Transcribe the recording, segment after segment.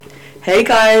Hey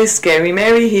guys, Scary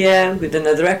Mary here with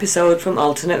another episode from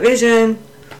Alternate Vision.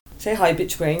 Say hi,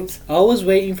 bitch brains. I was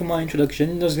waiting for my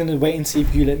introduction. I was going to wait and see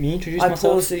if you let me introduce myself. I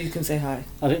paused so you can say hi.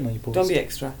 I didn't know you paused. Don't be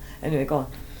extra. Anyway, go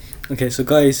on. Okay, so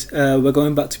guys, we're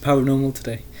going back to paranormal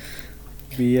today.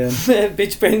 We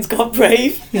bitch brains got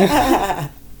brave.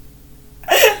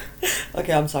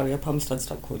 Okay, I'm sorry. I promised I'd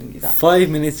stop calling you that. 5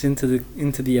 minutes into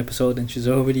the episode and she's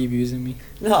already abusing me.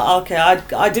 No, okay.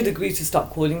 I did agree to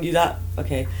stop calling you that.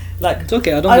 Okay, like it's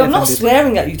okay. I'm not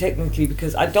swearing at you technically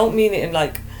because I don't mean it in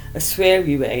like a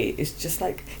sweary way. It's just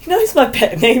like, you know, it's my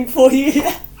pet name for you.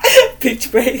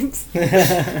 Bitch brains.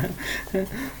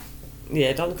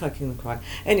 Yeah, don't look like you're gonna cry.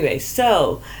 Anyway,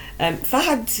 so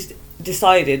Fahad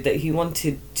decided that he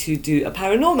wanted to do a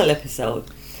paranormal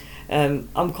episode.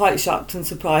 I'm quite shocked and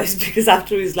surprised because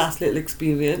after his last little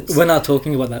experience, we're not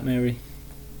talking about that, Mary.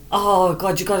 Oh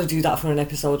God, you got to do that for an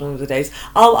episode one of the days.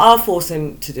 I'll force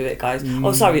him to do it, guys.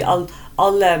 Oh, sorry, I'll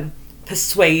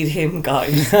persuade him,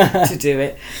 guys, to do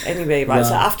it. Anyway, right.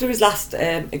 So after his last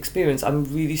experience, I'm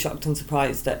really shocked and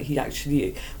surprised that he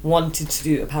actually wanted to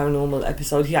do a paranormal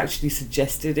episode. He actually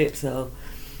suggested it. So,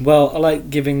 well, I like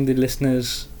giving the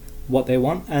listeners what they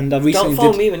want, and I recently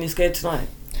don't phone me when you're scared tonight.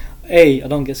 Hey, I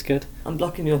don't get scared. I'm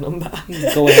blocking your number.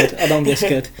 Go ahead. I don't get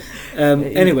scared.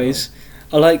 Anyways,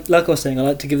 I like I was saying, I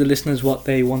like to give the listeners what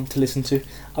they want to listen to.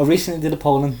 I recently did a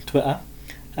poll on Twitter,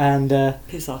 and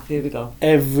piss off. Here we go.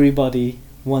 Everybody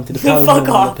wanted a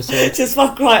paranormal episode. Just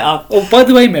fuck right up. Oh, by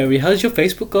the way, Mary, how's your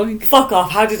Facebook going? Fuck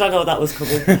off. How did I know that was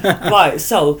coming? Right,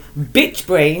 so, bitch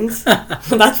brains.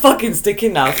 That's fucking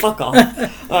sticking now. Fuck off.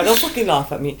 Alright, don't fucking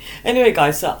laugh at me. Anyway,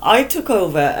 guys, so I took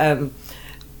over,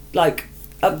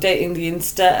 updating the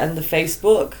Insta and the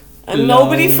Facebook, and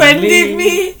nobody friended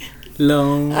me.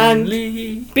 Lonely. And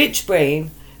bitch brain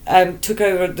took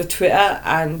over the Twitter,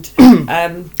 and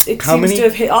it seems to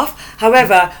have hit off.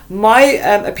 However, my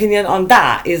opinion on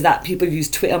that is that people use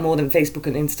Twitter more than Facebook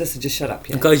and Insta, so just shut up.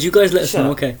 Yeah? Guys, you guys let us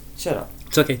know, okay? Shut up.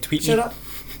 It's okay, tweet shut me. Shut up.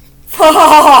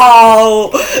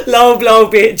 Oh, low blow,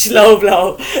 bitch, low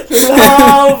blow.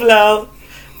 Low blow.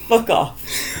 Fuck off.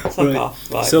 Fuck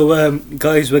off. Right. So,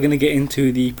 guys, we're going to get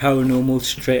into the paranormal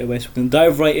straight away. So we're going to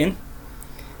dive right in.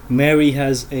 Mary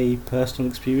has a personal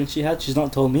experience she had. She's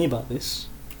not told me about this.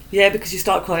 Yeah, because you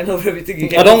start crying over everything you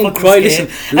get. I don't cry, listen.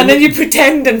 And then you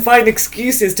pretend and find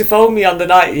excuses to phone me on the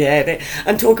night, yeah,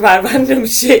 and talk about random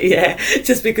shit, yeah,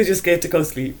 just because you're scared to go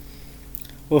sleep.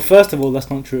 Well, first of all, that's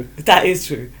not true. That is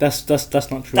true. That's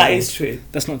not true. That is true.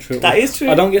 That's not true. That is true.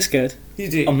 I don't get scared. You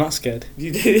do. I'm not scared.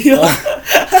 You do. Your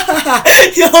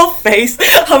face.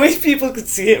 I wish people could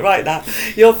see it right now.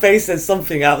 Your face says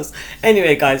something else.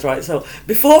 Anyway, guys, right. So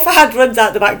before Fahad runs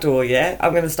out the back door, yeah,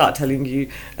 I'm going to start telling you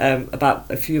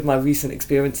about a few of my recent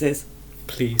experiences.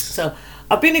 Please. So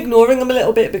I've been ignoring them a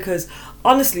little bit because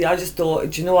honestly, I just thought,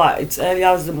 do you know what? It's early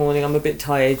hours of the morning. I'm a bit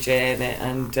tired, yeah,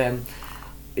 and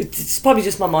it's probably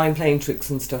just my mind playing tricks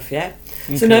and stuff, yeah?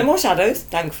 Okay. So no more shadows,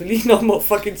 thankfully. No more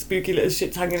fucking spooky little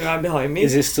shits hanging around behind me.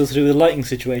 Is it still to do with the lighting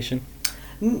situation?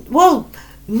 Well,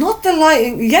 not the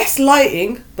lighting. Yes,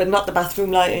 lighting, but not the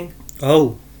bathroom lighting.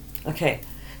 Oh. Okay.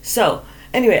 So,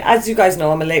 anyway, as you guys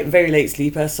know, I'm a very late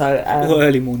sleeper, so...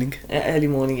 early morning. Early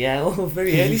morning, yeah. Oh,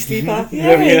 very early sleeper.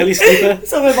 Very early sleeper.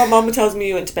 So when my mum tells me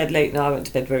you went to bed late, no, I went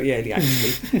to bed very early,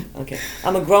 actually. Okay.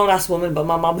 I'm a grown-ass woman, but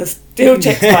my mum has still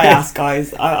checked my ass,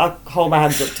 guys. I hold my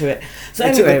hands up to it. So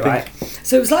anyway, right.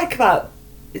 So it was like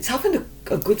it's happened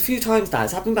a good few times now.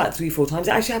 It's happened about 3-4 times.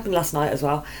 It actually happened last night as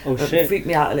well. Oh, shit. It freaked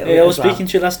me out a little bit. Yeah, I was speaking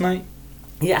to you last night.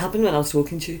 Yeah, it happened when I was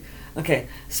talking to you. Okay,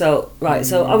 so, right,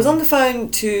 so I was on the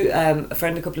phone to a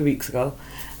friend a couple of weeks ago,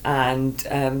 and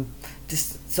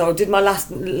so I did my last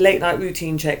late night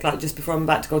routine check, like just before I'm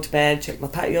about to go to bed, check my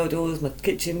patio doors, my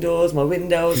kitchen doors, my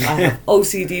windows. I have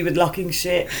OCD with locking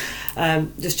shit.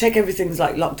 Just check everything's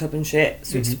like locked up and shit,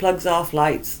 switch the plugs off,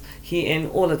 lights, heating,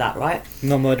 all of that, right?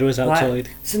 No murderers outside.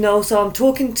 Right? So I'm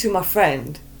talking to my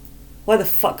friend. Why the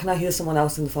fuck can I hear someone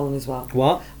else on the phone as well?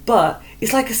 What? But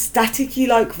it's like a staticky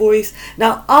like voice.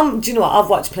 Now, do you know what? I've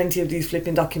watched plenty of these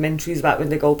flipping documentaries about when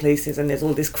they go places and there's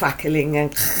all this crackling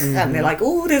and and they're like,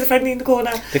 oh, there's a friendly in the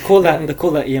corner. They call that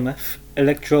EMF,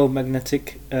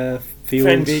 electromagnetic fields.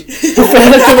 Friendly.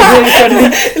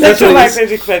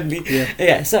 Electromagnetic friendly.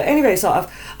 Yeah. So anyway, so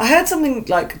I heard something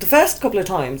like the first couple of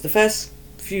times, the first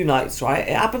few nights, right?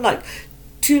 It happened like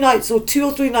 2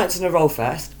 or 3 nights in a row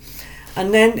first.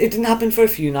 And then it didn't happen for a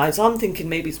few nights. I'm thinking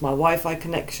maybe it's my Wi-Fi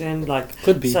connection.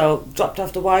 Could be. So dropped off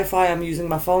the Wi-Fi. I'm using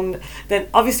my phone. Then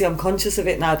obviously I'm conscious of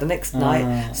it now the next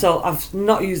night. So I've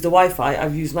not used the Wi-Fi.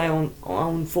 I've used my own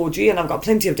 4G, and I've got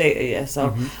plenty of data here.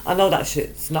 So I know that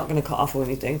shit's not going to cut off or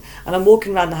anything. And I'm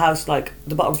walking around the house, like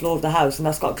the bottom floor of the house, and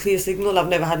that's got clear signal. I've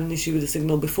never had an issue with the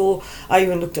signal before. I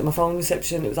even looked at my phone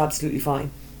reception. It was absolutely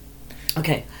fine.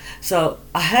 Okay, so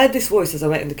I heard this voice as I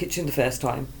went in the kitchen the first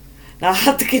time. Now I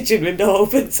had the kitchen window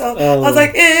open, so I was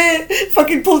like,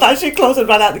 fucking pulled that shit close and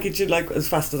ran out the kitchen like as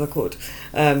fast as I could.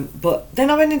 But then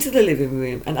I went into the living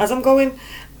room, and as I'm going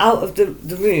out of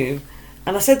the room,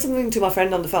 and I said something to my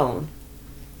friend on the phone,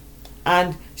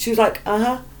 and she was like,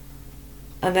 and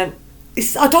then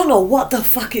I don't know what the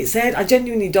fuck it said. I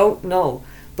genuinely don't know.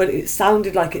 But it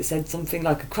sounded like it said something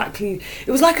like a crackly.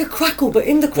 It was like a crackle, but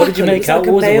in the crackle, what did you make out? Like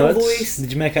a male voice.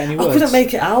 Did you make out any words? I couldn't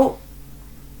make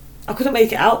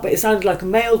it out, but it sounded like a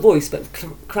male voice, but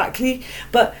crackly.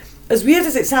 But as weird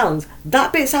as it sounds,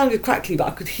 that bit sounded crackly, but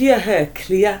I could hear her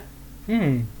clear.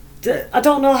 I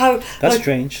don't know how. That's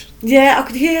strange. Yeah, I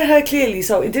could hear her clearly,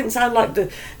 so it didn't sound like the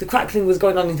crackling was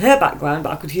going on in her background,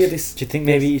 but I could hear this. Do you think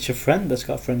maybe it's your friend that's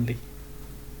got friendly?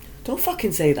 Don't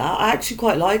fucking say that. I actually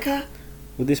quite like her.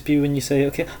 Would this be when you say,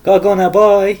 okay, gotta go now,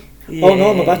 bye? Yeah. Oh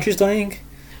no, my battery's dying.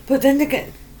 But then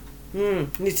again,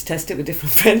 need to test it with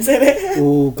different friends, innit?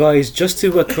 Oh, guys, just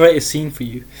to create a scene for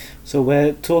you. So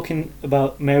we're talking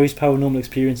about Mary's paranormal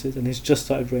experiences, and it's just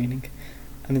started raining.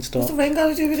 And it's dark. What's the rain got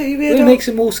to do with it, you weirdo? Well, it makes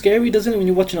it more scary, doesn't it? When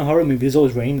you're watching a horror movie, there's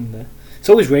always rain in there. It's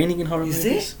always raining in horror movies.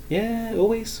 Is it? Yeah,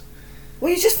 always. Well,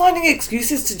 you're just finding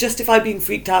excuses to justify being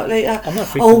freaked out later. I'm not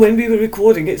freaked out. When we were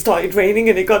recording, it started raining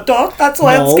and it got dark. That's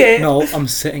why I'm scared. No, I'm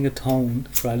setting a tone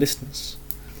for our listeners.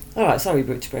 Alright, sorry,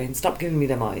 Butch Brain. Stop giving me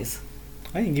them eyes.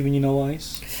 I ain't giving you no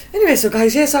eyes. Anyway, so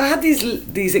guys, so I had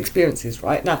these experiences,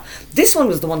 right? Now, this one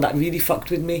was the one that really fucked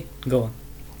with me. Go on.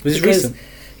 Was it recent?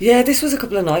 Yeah, this was a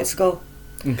couple of nights ago.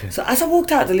 Okay. So as I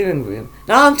walked out of the living room,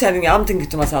 now I'm telling you, I'm thinking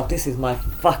to myself, this is my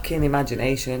fucking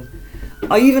imagination.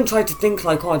 I even tried to think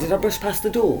like, did I brush past the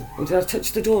door? Or did I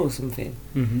touch the door or something?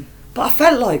 But I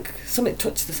felt like something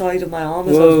touched the side of my arm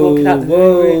as I was walking out the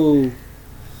living room.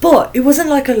 But it wasn't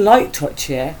like a light touch,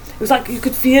 yeah? It was like you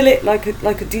could feel it, like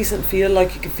a decent feel,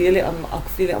 like you could feel it I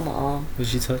could feel it on my arm.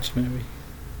 Was you touched, Mary?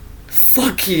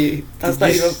 Fuck you. That's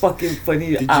not even fucking funny,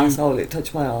 you asshole. It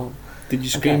touched my arm. Did you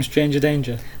scream stranger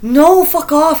danger? No,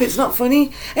 fuck off. It's not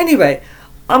funny. Anyway,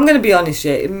 I'm going to be honest,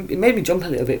 yeah, it made me jump a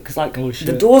little bit because, like,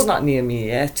 the door's not near me,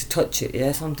 yeah, to touch it,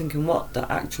 yeah, so I'm thinking, what the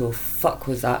actual fuck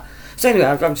was that? So anyway,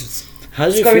 I'm just... How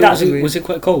did it feel? Was it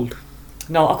quite cold?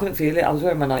 No, I couldn't feel it. I was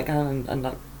wearing my nightgown and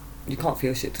like, you can't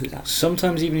feel shit through that.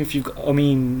 Sometimes even if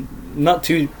not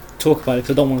to talk about it,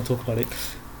 because I don't want to talk about it.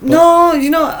 No,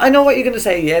 I know what you're going to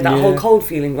say, yeah, that whole cold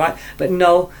feeling, right? But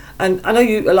no, and I know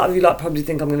a lot of you probably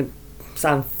think I'm going to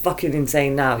sound fucking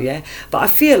insane now, yeah? But I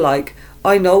feel like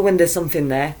I know when there's something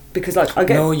there because like I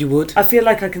get. No, you would. I feel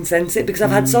like I can sense it because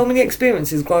I've had so many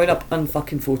experiences growing up,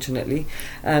 unfucking fortunately.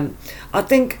 I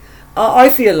think I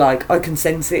feel like I can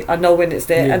sense it. I know when it's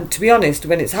there, and to be honest,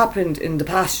 when it's happened in the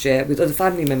past, yeah, with other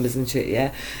family members and shit,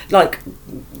 yeah, like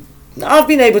I've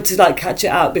been able to like catch it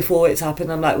out before it's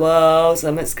happened. I'm like, whoa,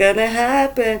 something's gonna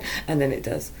happen, and then it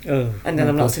does. Oh, and then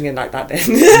I'm not singing like that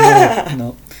then.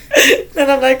 No. Then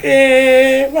I'm like,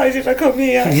 why did I come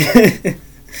here?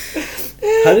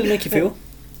 How did it make you feel?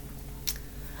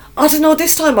 I don't know,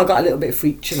 this time I got a little bit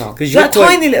freaked, Because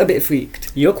tiny little bit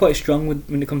freaked. You're quite strong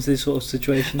when it comes to this sort of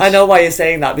situations. I know why you're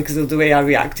saying that, because of the way I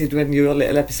reacted when your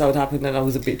little episode happened and I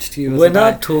was a bitch to you. We're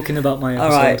not talking about my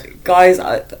episode. Alright, guys,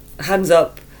 hands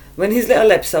up. When his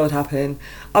little episode happened,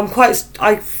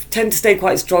 I tend to stay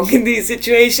quite strong in these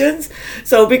situations.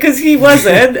 So because he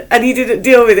wasn't, and he didn't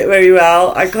deal with it very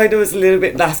well, I kind of was a little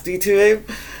bit nasty to him.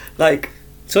 Like...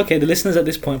 It's okay, the listeners at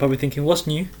this point are probably thinking, what's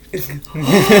new?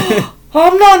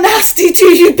 I'm not nasty to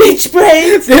you, bitch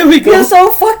brains. There we go. You're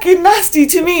so fucking nasty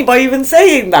to me by even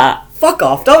saying that. Fuck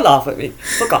off. Don't laugh at me.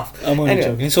 Fuck off. I'm only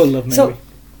joking. It's all love, Mary. So,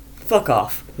 fuck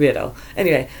off, weirdo.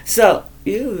 Anyway, so,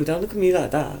 ew, don't look at me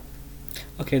like that.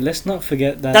 Okay, let's not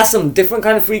forget that... That's some different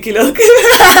kind of freaky look.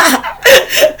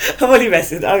 I'm only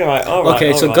messing. Alright.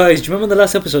 Okay, so guys, do you remember the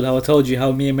last episode how I told you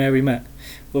how me and Mary met?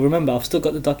 Well, remember, I've still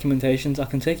got the documentations. I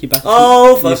can take you back.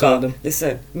 Oh, fuck off.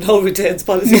 Listen, no returns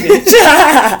policy, bitch.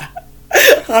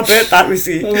 I bet that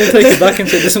receipt. I'm going to take it back and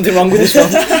say there's something wrong with this one.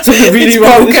 Something really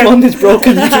wrong with this one. It's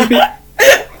broken. You keep it.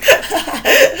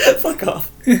 Fuck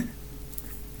off.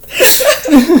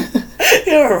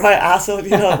 You're a right asshole, you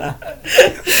know that.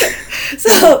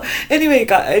 So anyway,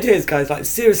 guys, like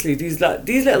seriously, these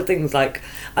little things, like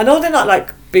I know they're not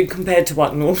like big compared to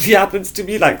what normally happens to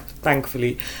me, like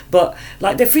thankfully, but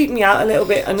like they freak me out a little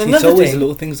bit. And See, another it's always thing, the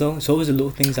little things though. It's always the little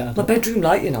things that my happen. bedroom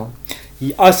light, you know.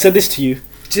 Yeah, I said this to you.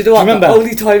 Do you know what? Remember? The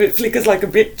only time it flickers like a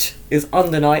bitch is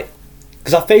on the night,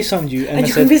 Because I FaceTimed you and I and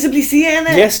you said, can visibly see it in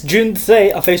it. yes, during the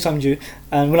day I FaceTimed you,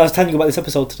 and when I was telling you about this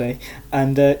episode today,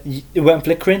 and it went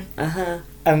flickering.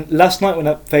 And last night when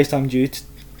I FaceTimed you to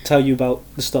tell you about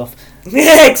the stuff,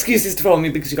 Excuses to phone me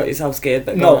because you got yourself scared.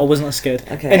 But no, I go on. was not scared.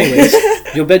 Okay. Anyways,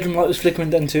 your bedroom light was flickering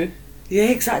then too. Yeah,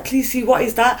 exactly. See, what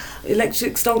is that?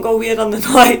 Electrics don't go weird on the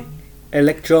night.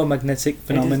 Electromagnetic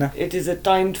phenomena. It is a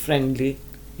timed friendly.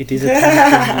 It is a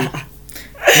time friendly.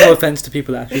 No offense to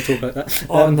people that actually talk like that.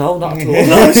 Oh no, not at all.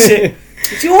 No shit.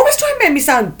 You always try and make me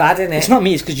sound bad, innit? It's not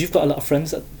me. It's because you've got a lot of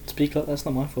friends that speak like that. It's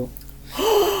not my fault.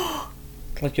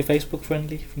 Like your Facebook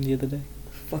friendly from the other day.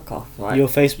 Fuck off, right?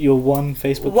 Your one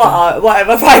Facebook.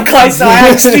 Whatever, fine guys. So I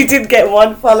actually did get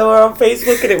one follower on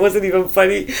Facebook, and it wasn't even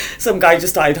funny. Some guy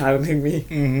just started hounding me,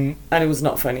 Mm-hmm. and it was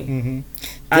not funny. Mm-hmm.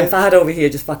 And Fahad over here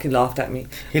just fucking laughed at me.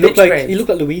 He looked Bitch like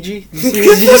brain. Luigi.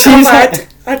 You see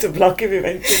I had to block him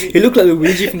eventually. He looked like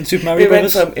Luigi from Super Mario We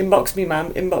went Brothers. from inbox me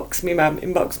ma'am, inbox me ma'am,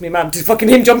 inbox me ma'am to fucking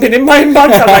him jumping in my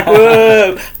inbox. I'm like,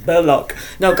 whoa, Burlock.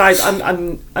 No, guys,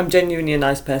 I'm genuinely a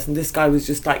nice person. This guy was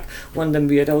just like one of them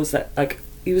weirdos that like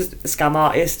he was a scam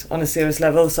artist on a serious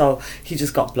level, so he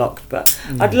just got blocked. But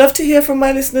I'd love to hear from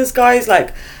my listeners, guys.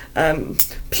 Like,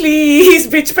 please,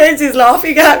 bitch friends is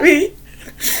laughing at me.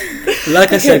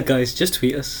 Like I said, guys, just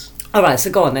tweet us. Alright, so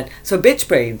go on then. So Bitch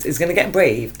Brains is going to get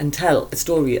brave and tell a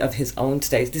story of his own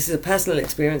today. This is a personal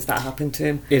experience that happened to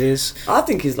him. It is. I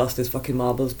think he's lost his fucking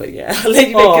marbles, but yeah, I'll let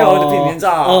you make your own opinions.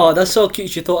 Oh, that's so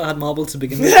cute. You thought I had marbles to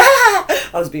begin with. I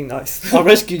was being nice. I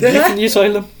rescued you from the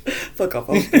asylum. Fuck off,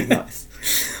 I was being nice.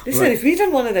 Listen, Right. if we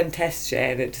done one of them tests,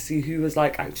 yeah, to see who was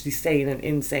like actually sane and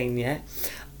insane, yeah,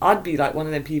 I'd be like one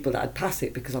of them people that I'd pass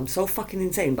it because I'm so fucking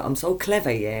insane, but I'm so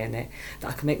clever, yeah, innit, that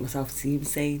I can make myself seem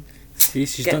sane. See,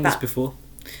 she's Get done this that. before.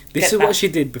 This Get is that. what she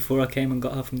did before I came and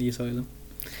got her from the asylum.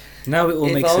 Now it all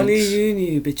If makes only sense. you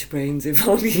knew, Bitch Brains, if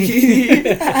only you knew.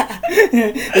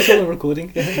 It's all a recording.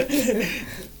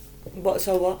 What,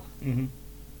 so what? Mm-hmm.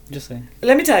 Just saying.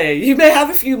 Let me tell you, you may have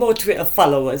a few more Twitter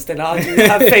followers than I do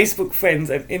have Facebook friends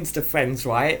and Insta friends,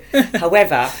 right?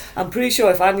 However, I'm pretty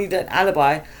sure if I need an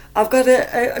alibi, I've got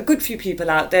a good few people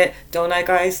out there, don't I,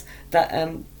 guys? That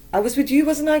I was with you,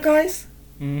 wasn't I, guys?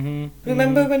 Mm-hmm.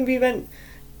 Remember when we went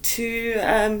to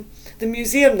the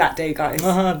museum that day, guys?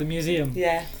 The museum.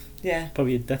 Yeah, yeah.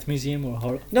 Probably a death museum or a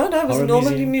horror. No, it was Horror a normal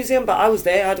museum. museum, but I was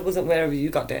there. I wasn't wherever you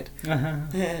got dead.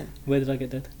 Where did I get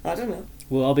dead? I don't know.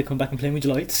 Well, I'll be coming back and playing with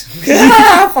your lights.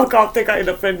 Fuck off, they got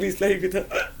enough friendlies playing with her.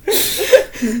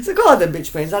 So go on then,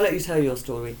 Bitch Brains, I'll let you tell your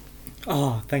story.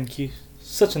 Oh, thank you.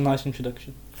 Such a nice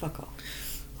introduction. Fuck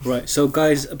off. Right, so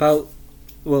guys,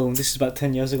 this is about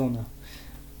 10 years ago now.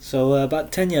 So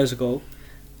about 10 years ago,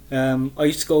 I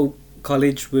used to go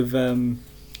college with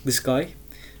this guy.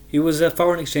 He was a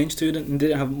foreign exchange student and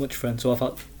didn't have much friends, so I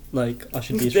felt like I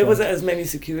should be his There friend. wasn't as many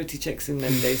security checks in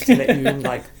them days to let you in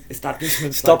like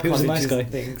establishments. Stop, like he was a nice colleges guy.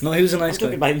 and things. No, he was a I'm nice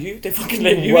talking guy. about you. They fucking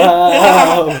let you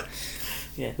Wow. in.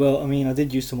 Yeah. Well, I mean, I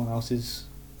did use someone else's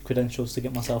credentials to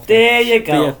get myself. There you But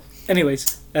go. yeah.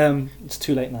 Anyways, it's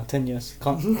too late now. 10 years,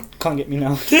 can't get me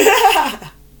now.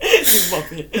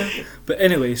 But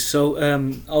anyways, so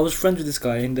I was friends with this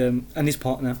guy and his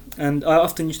partner, and I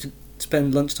often used to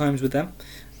spend lunch times with them.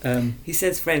 He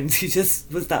says friends. He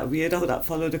just was that weirdo that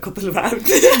followed a couple around.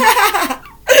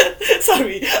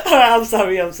 Sorry. I'm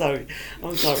sorry.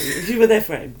 You were their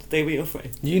friend. They were your friend.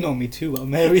 You know me too well,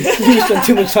 Mary. We spent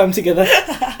too much time together.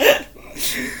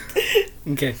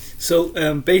 Okay,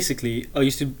 so basically, I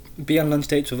used to be on lunch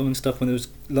dates with them and stuff when there was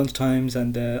lunch times,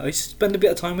 and I used to spend a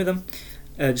bit of time with them,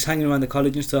 just hanging around the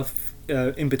college and stuff,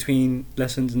 in between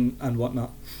lessons and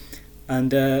whatnot.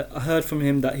 And I heard from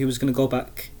him that he was going to go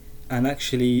back and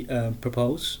actually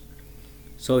propose.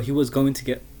 So he was going to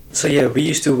get... So yeah, we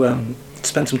used to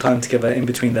spend some time together in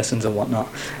between lessons and whatnot.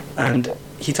 And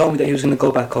he told me that he was going to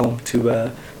go back home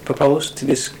to propose to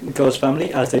this girl's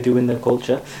family, as they do in their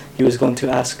culture. He was going to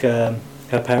ask her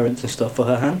parents and stuff for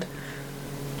her hand.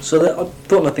 So that, I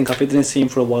thought nothing of it, didn't see him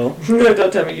for a while.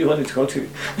 Don't tell me you wanted to go to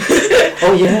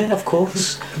Oh yeah, of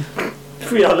course.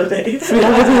 free holiday.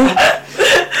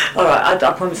 Alright,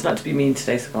 I promise not to be mean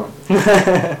today, so go on.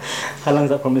 How long is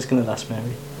that promise going to last,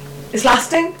 Mary? It's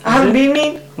lasting. I haven't been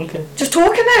mean. Okay. Just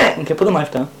talking it. Okay, put the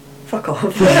knife down. Fuck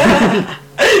off.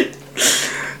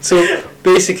 So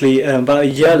basically, about a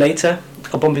year later,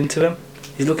 I bump into him.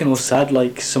 He's looking all sad,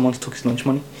 like someone's took his lunch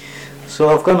money. So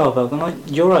I've gone over.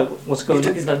 You're right. What's You going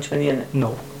took on? his lunch money, innit?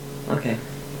 No. Okay.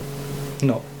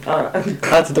 No. Alright. I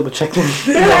had to double check. No,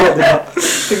 I did not.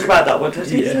 Think about that one. Did I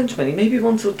take his Yeah. lunch money? Maybe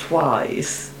once or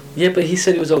twice. Yeah, but he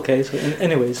said it was okay. So,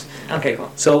 anyways. Okay, go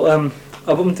on. So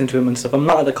I bumped into him and stuff. I'm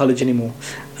not at the college anymore,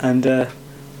 and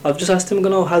I've just asked him,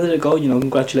 how did it go?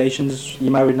 Congratulations,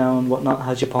 you're married now and whatnot.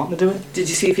 How's your partner doing? Did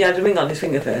you see if he had a ring on his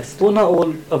finger first? Well, not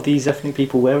all of these ethnic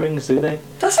people wear rings, do they?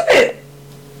 That's a bit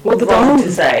Well, they wrong don't.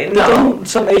 to say. They No. don't.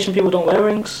 Some Asian people don't wear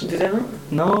rings. Do they not?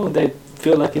 No, they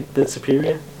feel like they're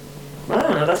superior. I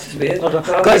don't know, that's just weird. I don't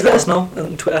know. Guys, let us know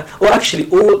on Twitter. Or actually,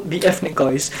 all the ethnic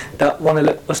guys that want to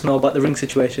let us know about the ring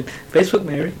situation. Facebook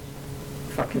Mary.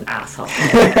 Fucking asshole.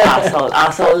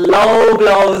 asshole. Low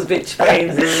blows, bitch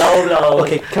brains, low blows.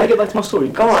 Okay, can I get back to my story?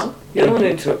 Go on. You're the one who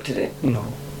interrupted it. No.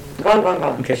 Go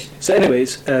on. Okay, so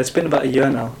anyways, it's been about a year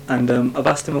now, and I've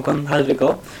asked him, how did it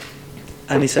go?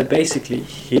 And he said basically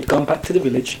he'd gone back to the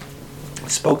village,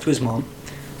 spoke to his mom,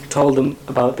 told them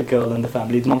about the girl and the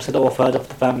family. The mom said, I've heard of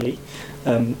the family.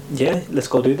 Yeah, let's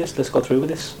go do this, let's go through with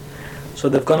this. So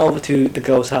they've gone over to the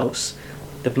girl's house,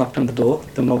 they've knocked on the door,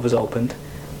 the mother's opened,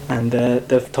 and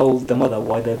they've told the mother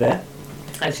why they're there.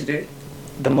 How'd you do it?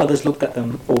 The mother's looked at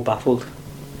them all baffled.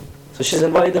 So she's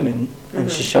invited them in, and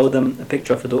she showed them a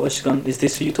picture of her daughter. She's gone, is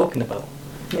this who you're talking about?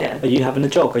 Yeah. Are you having a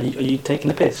joke? Are you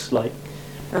taking a piss? Like,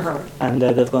 Uh-huh. and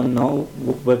they've gone, no,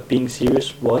 we're being serious.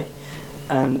 Why?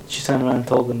 And she turned around and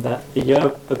told them that a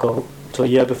year ago, so a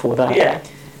year before that, Yeah.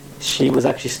 she was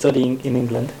actually studying in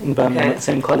England, in Birmingham, Okay. at the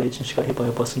same college, and she got hit by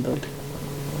a bus and died.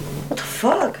 What the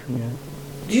fuck? Yeah.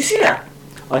 Did you see that?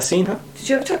 I seen her. Did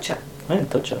you ever touch her? I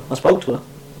didn't touch her. I spoke to her.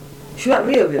 She went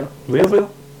real. Real?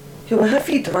 Yeah, were her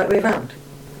feet the right way round?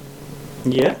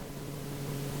 Yeah.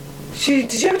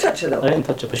 Did you ever touch her though? I didn't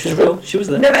touch her, but she was real. She was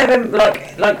there. Never ever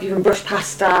like even brushed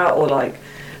past her or like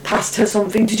passed her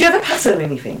something. Did you ever pass her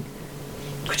anything?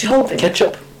 Could you hold it?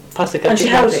 Ketchup. Pasta ketchup. And she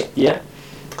held once. it? Yeah.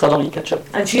 Because I don't eat ketchup.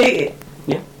 And she ate it?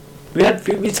 Yeah.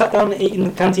 We sat down and ate in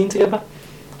the canteen together.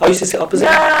 I used to sit opposite.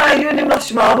 Nah, you and him lost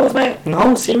your marbles, mate.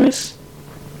 No, serious.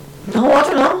 No, I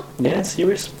don't know. Yeah,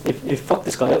 serious. If fuck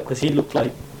this guy up because he looked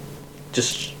like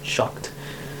just shocked.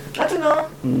 I don't know.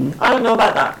 Mm. I don't know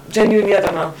about that. Genuinely, I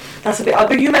don't know. That's a bit odd.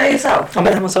 But you met her yourself? I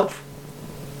met her myself.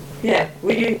 Yeah.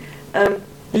 Were you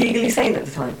legally sane at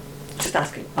the time? Just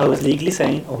asking. I was legally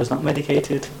sane. I was not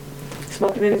medicated.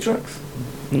 Smoking any drugs?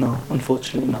 No,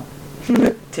 unfortunately not.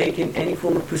 Taking any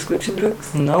form of prescription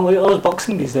drugs? No, I was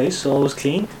boxing these days, so I was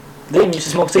clean. They didn't used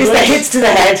to smoke It's the cigarettes. hits to the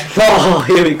head. Oh,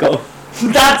 here we go.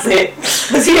 That's it.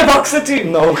 Was he a boxer too?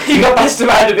 No. He got bashed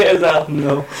around a bit as well.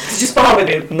 No. Did you spar with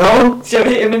him? No. Did you ever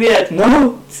hit him in the head?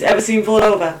 No. Did you ever see him fall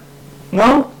over?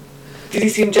 No. Did he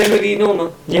seem generally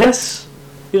normal? Yes.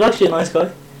 You're actually a nice guy.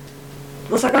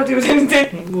 What's that got to do with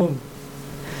anything? Mm.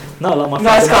 Not like my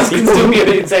Nice friends guys and can still be a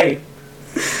bit insane.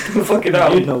 Fucking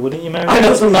hell. You'd know, wouldn't you, Mary? I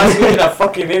know some nice women are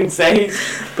fucking insane.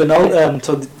 But no,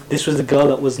 so this was the girl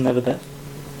that was never there.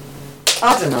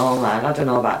 I don't know, man. I don't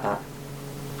know about that.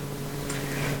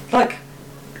 Like,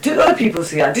 did other people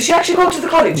see her? Did she actually go to the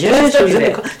college? Yeah, Did she was, study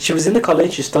in there? she was in the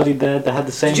college, she studied there, they had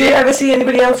the same... Did you ever see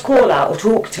anybody else call her or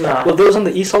talk to her? Well, they was on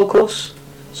the ESOL course,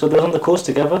 so they was on the course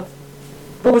together.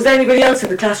 But was there anybody else in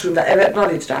the classroom that ever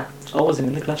acknowledged her? I wasn't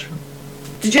in the classroom.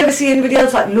 Did you ever see anybody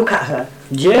else like look at her?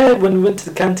 Yeah, when we went to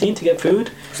the canteen to get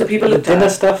food, So people the looked at dinner her?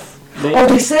 stuff, Oh,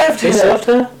 they served her? they served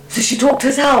her. So she talked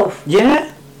herself?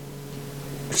 Yeah.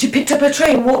 She picked up her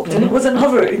tray and walked and it wasn't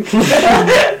hovering?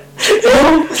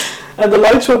 No. And the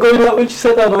lights were going out when she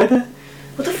said that either.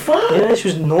 What the fuck? Yeah, she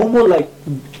was normal, like,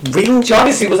 real. She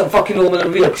obviously wasn't fucking normal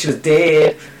and real because she was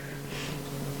dead.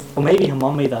 Or maybe her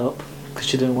mom made that up, because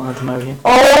she didn't want her to marry him.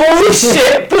 Oh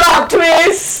shit, plot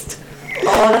twist!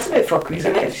 Oh, that's a bit fuckery,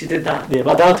 isn't it, if she did that? Yeah,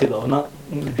 but I doubt it though, not...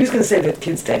 Who's going to say the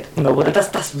kid's dead? Nobody.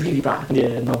 That's really bad.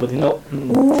 Yeah, nobody, no.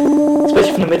 Ooh.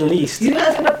 Especially from the Middle East. You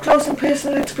have an up close and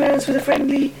personal experience with a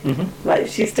friendly? Mm-hmm. Like,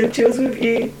 she still chills with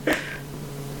you?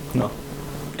 No.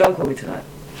 Don't call me tonight.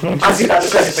 I'll see that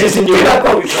request. She's in Do your not room.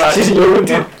 call me tonight. She's in your room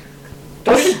too.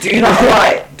 Don't even do that,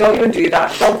 alright? Don't even do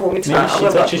that. Don't call me tonight. Maybe I'm she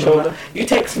gonna touched block your your shoulder. number. You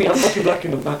text me, I'm fucking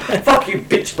blocking them, man. Fuck you,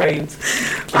 bitch brains.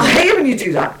 I hate it when you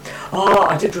do that. Oh,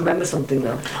 I did remember something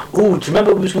though. Oh, do you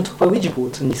remember we was going to talk about Ouija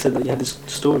boards and you said that you had this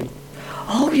story?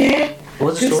 Oh yeah. What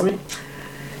was the story?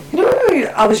 You know, when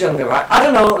I was younger, right? I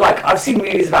don't know, like, I've seen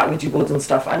movies about Ouija boards and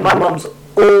stuff, and my mum's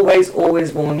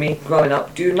always warned me growing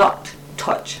up, do not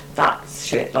touch that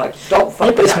shit. Like, don't fuck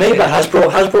Yeah, but with it's that made shit. by Hasbro.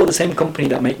 Hasbro are the same company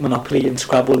that make Monopoly and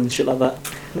Scrabble and shit like that.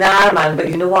 Nah, man, but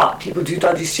you know what? People do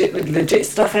dodgy shit with legit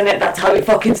stuff in it. That's how it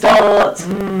fucking starts.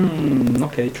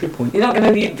 Okay, true point. You're not going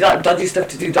to need like dodgy stuff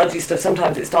to do dodgy stuff.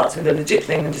 Sometimes it starts with a legit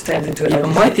thing and just turns into a Yeah,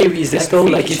 dodgy but my thing. theory is this though,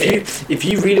 like if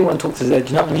you really want to talk to the dead,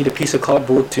 you're not going to need a piece of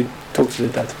cardboard to talk to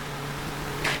the dead.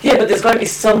 Yeah, but there's got to be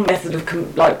some method of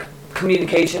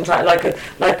communication, right?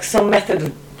 Like some method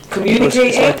of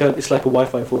communicating. It's like a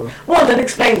Wi-Fi forum. Well, then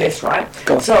explain this, right?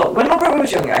 Go on. So, when my brother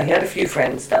was younger, he had a few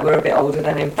friends that were a bit older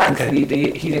than him. Thankfully,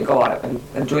 he didn't go out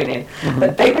and join in.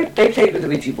 But they played with the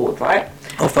Ouija board, right?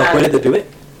 Oh fuck, where did they do it?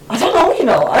 I don't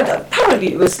know,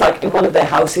 apparently it was like in one of their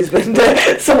houses when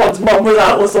someone's mum was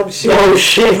out or some shit. Oh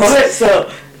shit! Right, so,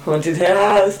 haunted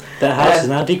house. Their house is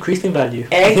now decreased in value.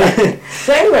 Exactly.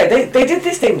 So anyway, they did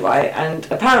this thing, right? And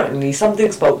apparently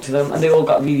something spoke to them and they all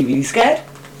got really, really scared.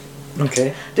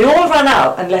 Okay. They all ran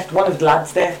out and left one of the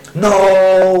lads there.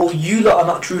 No, you lot are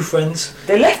not true friends.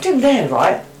 They left him there,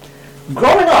 right?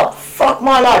 Growing up, fuck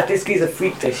my life, this geezer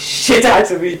freaked the shit out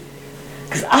of me.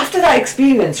 Because after that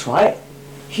experience, right,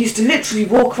 he used to literally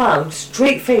walk around,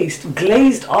 straight-faced,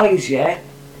 glazed eyes, yeah?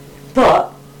 But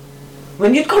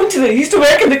when you'd come to it, he used to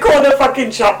work in the corner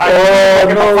fucking shop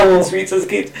and fucking sweets as a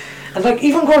kid. And like,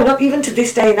 even growing up, even to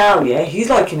this day now, yeah, he's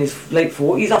like in his late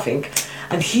 40s, I think,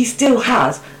 and he still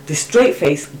has the straight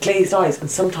face, glazed eyes, and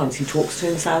sometimes he talks to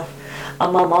himself.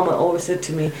 And my mama always said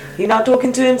to me, he's not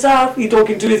talking to himself, he's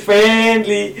talking to his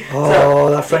friendly.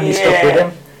 Oh, that friendly stuff with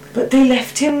him. But they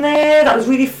left him there, that was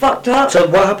really fucked up. So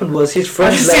what happened was his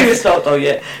friend left. Serious note though,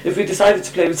 yeah, if we decided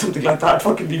to play with something like that, I'd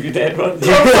fucking leave you dead, man. I'm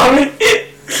sorry.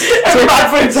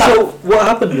 So what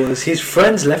happened was his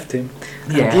friends left him.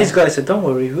 And Yeah. these guys said, don't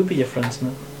worry, we'll be your friends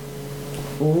now.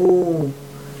 Ooh.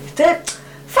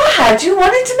 Fahad, you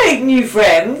wanted to make new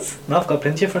friends? Now I've got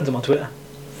plenty of friends on my Twitter.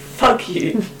 Fuck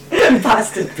you.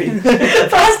 Bastard bitch.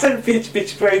 Bastard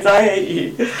bitch brains, I hate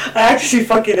you. I actually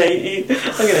fucking hate you.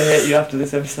 I'm gonna hate you after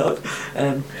this episode.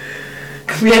 Can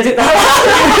we edit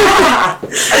that?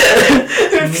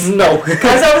 No.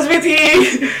 Guys, I was with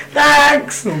you.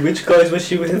 Thanks. Which guys was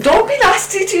she with? Don't be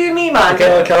nasty to me, man.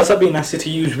 Okay, I'll stop being nasty to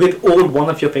you with all one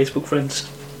of your Facebook friends.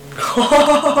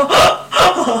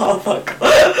 Oh, fuck.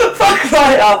 Fuck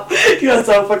right up. You're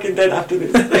so fucking dead after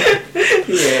this.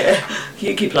 Yeah.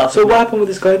 You keep laughing. So what happened with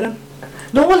this guy then?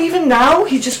 No, well, even now,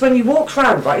 he just, when he walks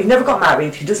around, right, he never got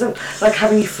married, he doesn't, like,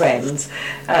 have any friends,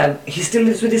 he still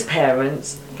lives with his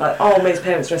parents, like, oh, may his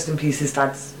parents rest in peace, his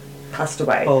dad's passed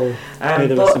away. Oh, may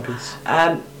they rest in peace.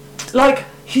 Like,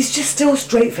 he's just still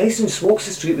straight-faced and just walks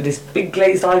the street with this big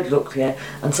glazed-eyed look, yeah,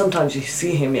 and sometimes you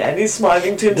see him, yeah, and he's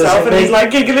smiling to himself, and he's,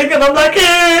 like, giggling, and I'm like,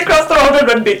 hey, cross the road and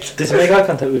run, bitch. Does he make eye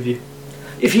contact with you?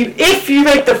 If you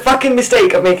make the fucking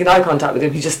mistake of making eye contact with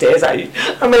him, he just stares at you.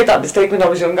 I made that mistake when I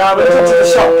was younger. I went into the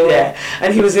shop, yeah,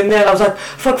 and he was in there and I was like,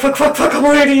 fuck, I'm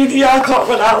already in here, I can't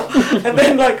run out. And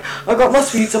then like, I got my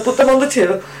sweets, I put them on the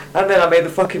till, and then I made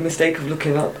the fucking mistake of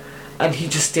looking up. And he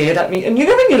just stared at me. And you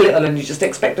know when you're little and you just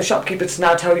expect the shopkeeper to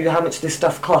now tell you how much this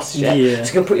stuff costs, yeah? So you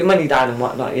can put your money down and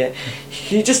whatnot, yeah?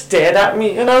 He just stared at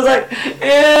me and I was like, but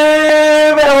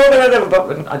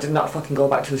I did not fucking go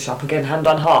back to the shop again, hand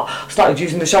on heart. I started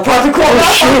using the shop around the corner.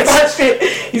 That shit.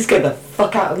 He scared the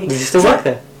fuck out of me. Does he still work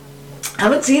there? I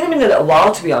haven't seen him in a little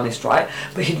while, to be honest, right?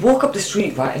 But he'd walk up the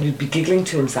street, right, and he'd be giggling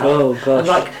to himself. Oh, gosh. And,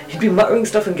 like, he'd be muttering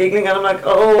stuff and giggling, and I'm like,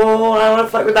 oh, I want to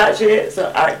fuck with that shit.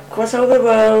 So I cross over the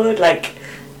road, like,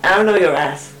 I don't know your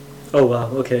ass. Oh,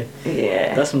 wow, okay.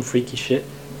 Yeah. That's some freaky shit.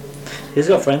 He's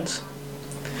got friends.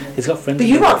 He's got friends. But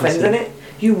you got friends, innit?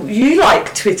 You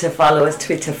like Twitter followers,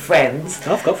 Twitter friends.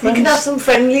 I've got friends. You can have some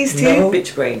friendlies too, No.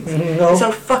 bitch brains. No. You're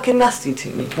so fucking nasty to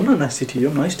me. I'm not nasty to you,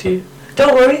 I'm nice to you.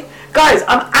 Don't worry. Guys,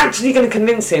 I'm actually going to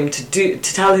convince him to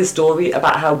tell his story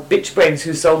about how bitch brains,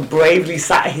 who so bravely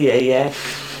sat here, yeah,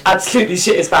 absolutely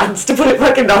shit his pants, to put it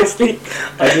fucking nicely.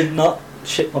 I did not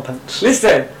shit my pants.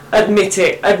 Listen, admit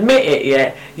it,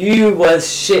 yeah. You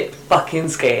was shit fucking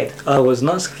scared. I was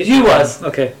not scared. You was.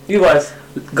 Okay. You was.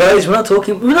 Guys, we're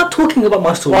not talking about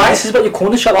my story. Why? This is about your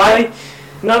corner shop. Why?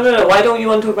 No. Why don't you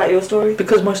want to talk about your story?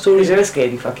 Because my story Because you're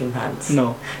scared, you fucking pants.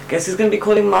 No. Guess who's going to be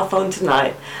calling my phone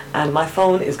tonight, and my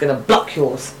phone is going to block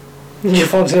yours. Your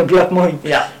phone's gonna block mine.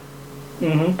 Yeah.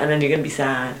 Mm-hmm. And then you're going to be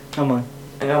sad. Am I?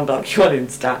 I'm going to block you on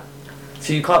Insta.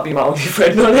 So you can't be my only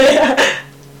friend on it.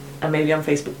 And maybe on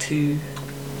Facebook too.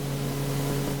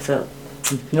 So,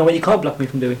 You know what you can't block me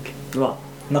from doing? what?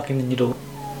 Knocking on your door.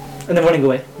 And then running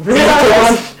away.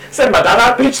 Send my dad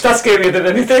out, bitch. That's scarier than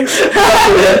anything.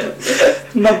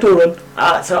 Knock door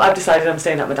run. So I've decided I'm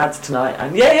staying at my dad's tonight.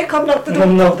 And yeah, come knock the door.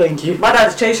 No, thank you. My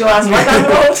dad's chase your ass right down the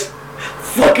road.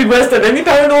 Fucking worse than any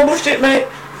paranormal shit, mate.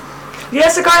 Yeah,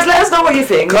 so guys, let us know what you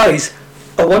think. Guys,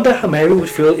 I wonder how Mary would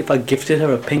feel if I gifted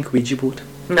her a pink Ouija board.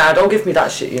 Nah, don't give me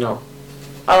that shit, you know.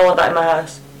 I don't want that in my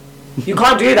house. You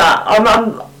can't do that.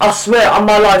 I swear on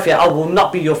my life, yeah, I will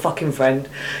not be your fucking friend.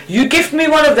 You gift me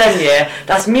one of them, yeah,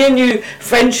 that's me and you,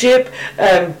 friendship,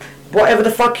 whatever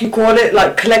the fuck you call it,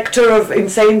 like collector of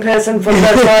insane person from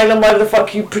the asylum, whatever the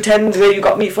fuck you pretend where you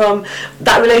got me from.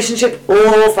 That relationship,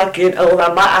 oh fucking, oh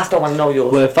man, my ass don't want to know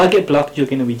yours. Well, if I get blocked, you're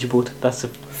getting a Ouija board. That's a...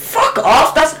 Fuck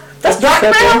off, that's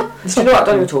blackmail. Do you know what,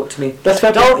 don't even talk to me.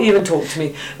 Don't even talk to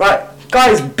me. Right,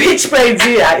 guys, bitch brains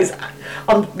here is...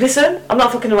 listen, I'm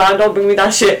not fucking around, don't bring me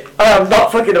that shit. I am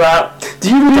not fucking around. Do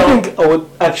you really think I would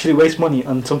actually waste money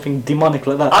on something demonic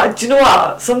like that? Do you know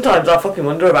what? Sometimes I fucking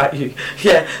wonder about you.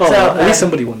 Yeah. Oh, so, at least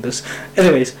somebody wonders.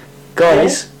 Anyways,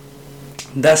 guys,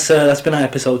 that's been our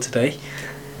episode today.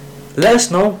 Let us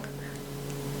know.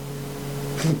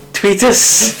 Tweet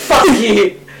us. Fuck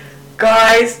you.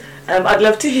 Guys, I'd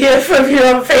love to hear from you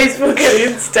on Facebook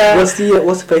and Insta.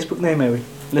 What's the Facebook name, Mary?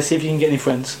 Let's see if you can get any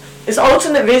friends. It's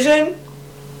Alternate Vision.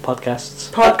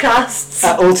 Podcasts.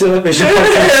 At Alternate Vision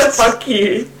Podcasts. Fuck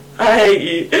you. I hate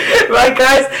you. Right,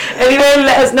 guys. Anyway,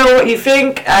 let us know what you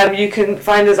think. You can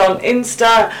find us on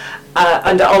Insta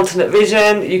under Alternate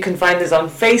Vision. You can find us on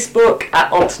Facebook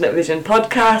at Alternate Vision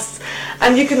Podcasts.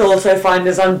 And you can also find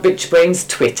us on Bitch Brains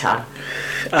Twitter.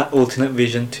 At Alternate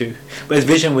Vision too. But it's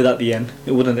Vision without the N.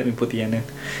 It wouldn't let me put the N in.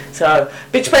 So,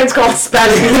 Bitch Brains can't spell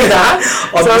that.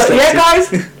 So, yeah,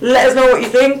 guys, let us know what you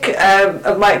think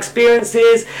of my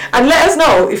experiences. And let us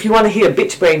know if you want to hear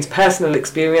Bitch Brains' personal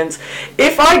experience.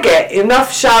 If I get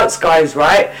enough shouts, guys,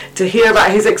 right, to hear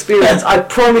about his experience, I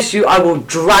promise you I will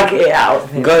drag it out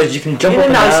of him. Guys, you can jump up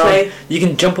and down. You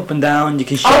can jump up and down. You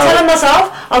can shout.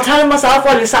 I'll tell him myself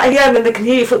while you're sat here, and then they can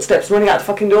hear your footsteps running out the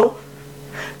fucking door.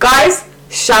 Guys,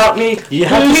 shout me.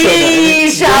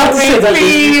 Please shout me,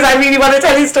 please. I really want to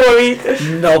tell his story.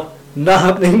 No, not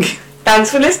happening. Thanks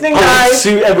for listening, I'll guys.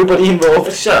 sue everybody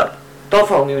involved. Shut up. Don't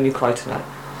phone me when you cry tonight.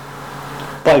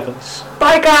 Bye, guys.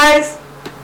 Bye, guys.